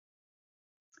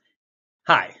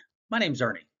Hi, my name's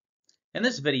Ernie, and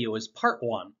this video is part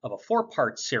one of a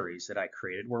four-part series that I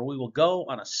created where we will go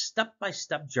on a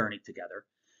step-by-step journey together,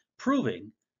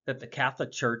 proving that the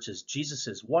Catholic Church is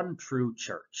Jesus' one true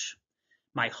church.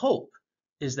 My hope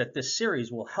is that this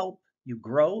series will help you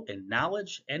grow in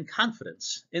knowledge and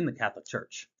confidence in the Catholic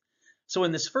Church. So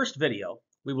in this first video,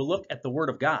 we will look at the Word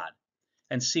of God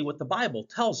and see what the Bible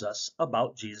tells us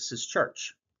about Jesus'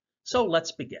 church. So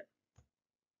let's begin.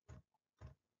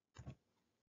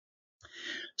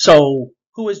 So,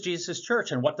 who is Jesus'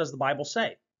 church and what does the Bible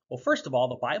say? Well, first of all,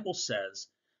 the Bible says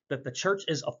that the church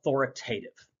is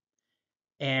authoritative.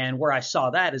 And where I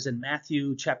saw that is in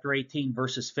Matthew chapter 18,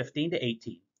 verses 15 to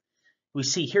 18. We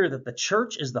see here that the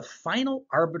church is the final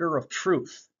arbiter of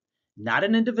truth, not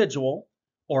an individual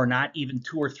or not even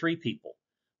two or three people,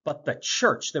 but the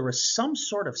church. There is some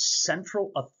sort of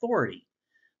central authority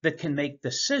that can make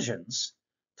decisions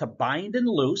to bind and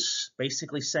loose,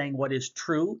 basically saying what is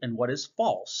true and what is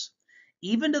false,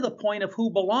 even to the point of who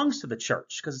belongs to the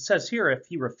church. Because it says here, if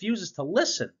he refuses to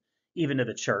listen even to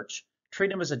the church,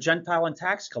 treat him as a Gentile and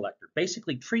tax collector.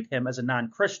 Basically, treat him as a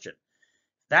non-Christian.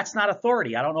 That's not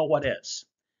authority. I don't know what is.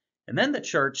 And then the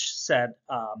church said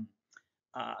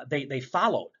they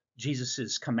followed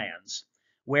Jesus's commands,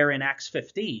 where in Acts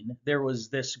 15, there was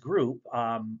this group,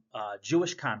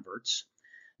 Jewish converts,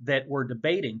 that were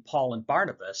debating Paul and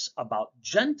Barnabas about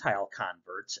Gentile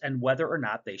converts and whether or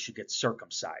not they should get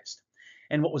circumcised.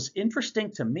 And what was interesting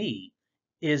to me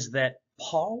is that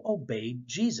Paul obeyed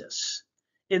Jesus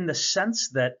in the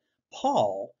sense that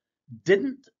Paul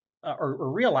didn't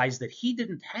or realized that he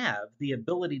didn't have the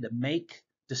ability to make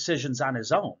decisions on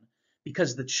his own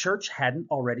because the church hadn't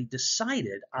already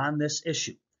decided on this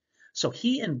issue. So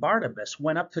he and Barnabas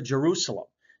went up to Jerusalem.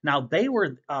 Now, they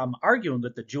were arguing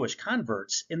with the Jewish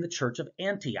converts in the church of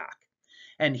Antioch.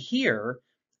 And here,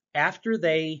 after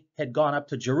they had gone up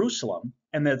to Jerusalem,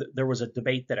 and there was a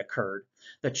debate that occurred,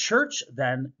 the church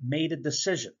then made a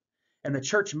decision. And the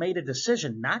church made a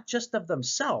decision not just of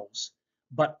themselves,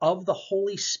 but of the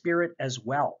Holy Spirit as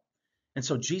well. And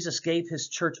so Jesus gave his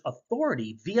church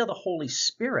authority via the Holy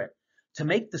Spirit to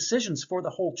make decisions for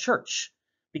the whole church,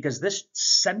 because this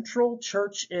central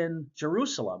church in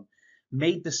Jerusalem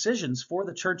made decisions for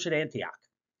the church at Antioch.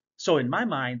 So in my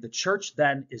mind, the church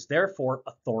then is therefore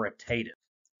authoritative.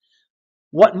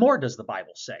 What more does the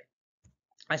Bible say?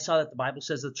 I saw that the Bible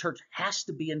says the church has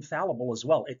to be infallible as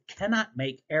well. It cannot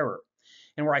make error.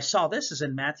 And where I saw this is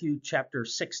in Matthew chapter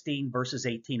 16, verses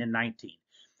 18 and 19.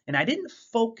 And I didn't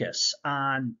focus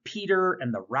on Peter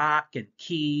and the rock and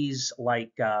keys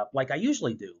like I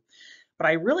usually do. But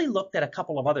I really looked at a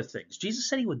couple of other things. Jesus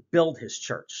said he would build his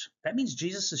church. That means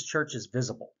Jesus' church is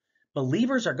visible.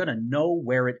 Believers are going to know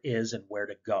where it is and where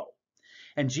to go.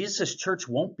 And Jesus' church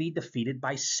won't be defeated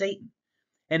by Satan.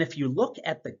 And if you look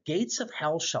at the gates of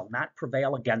hell shall not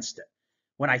prevail against it.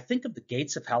 When I think of the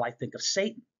gates of hell, I think of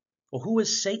Satan. Well, who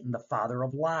is Satan? The father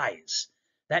of lies.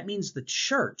 That means the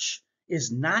church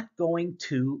is not going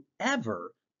to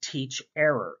ever teach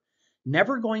error,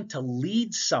 never going to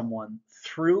lead someone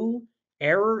through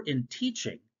error in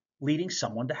teaching, leading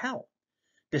someone to hell.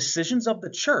 Decisions of the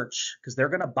church, because they're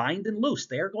going to bind and loose,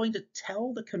 they are going to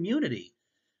tell the community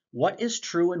what is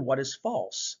true and what is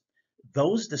false.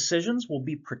 Those decisions will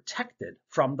be protected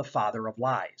from the father of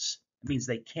lies. It means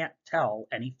they can't tell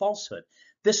any falsehood.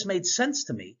 This made sense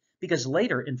to me because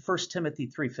later in 1 Timothy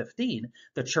 3:15,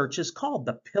 the church is called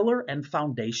the pillar and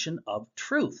foundation of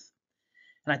truth.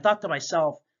 And I thought to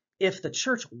myself, if the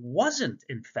church wasn't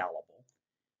infallible,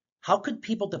 how could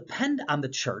people depend on the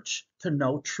church to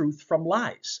know truth from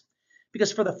lies?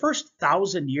 Because for the first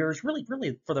 1,000 years, really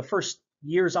for the first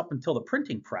years up until the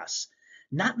printing press,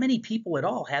 not many people at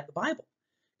all had the Bible,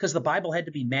 because the Bible had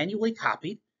to be manually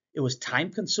copied. It was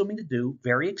time consuming to do,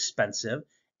 very expensive,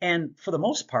 and for the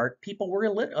most part, people were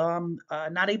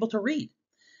not able to read.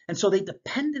 And so they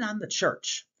depended on the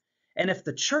church. And if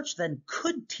the church then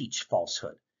could teach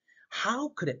falsehood, how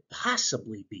could it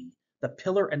possibly be the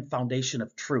pillar and foundation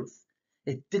of truth?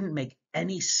 It didn't make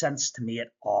any sense to me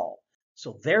at all.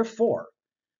 So therefore,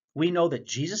 we know that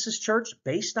Jesus' church,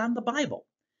 based on the Bible,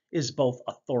 is both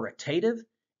authoritative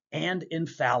and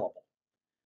infallible.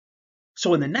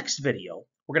 So in the next video,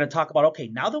 we're going to talk about, okay,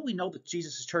 now that we know that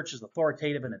Jesus' church is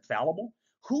authoritative and infallible,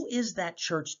 who is that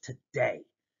church today?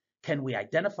 Can we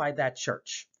identify that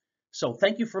church? So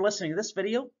thank you for listening to this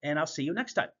video, and I'll see you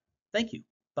next time. Thank you.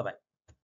 Bye-bye.